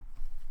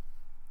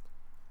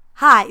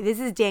Hi, this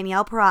is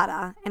Danielle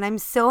Parada, and I'm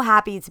so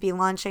happy to be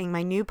launching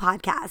my new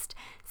podcast,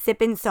 Sip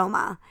in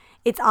Soma.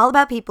 It's all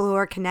about people who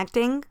are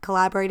connecting,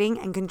 collaborating,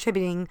 and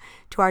contributing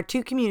to our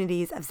two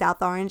communities of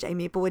South Orange and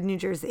Maplewood, New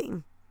Jersey.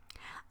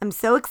 I'm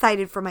so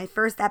excited for my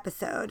first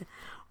episode,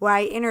 where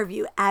I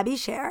interview Abby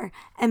Scher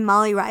and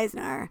Molly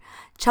Reisner,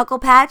 Chuckle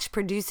Patch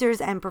producers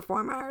and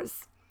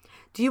performers.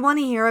 Do you want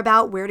to hear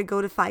about where to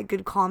go to find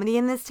good comedy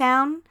in this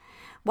town?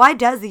 Why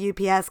does the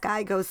UPS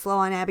guy go slow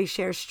on Abby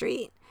Scher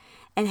Street?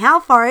 And how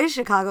far is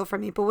Chicago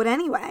from Maplewood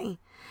anyway?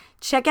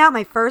 Check out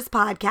my first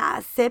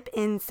podcast, Sip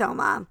in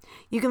Soma.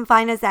 You can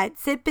find us at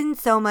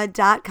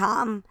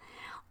sipinsoma.com,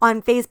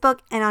 on Facebook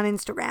and on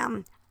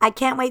Instagram. I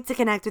can't wait to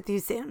connect with you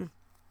soon.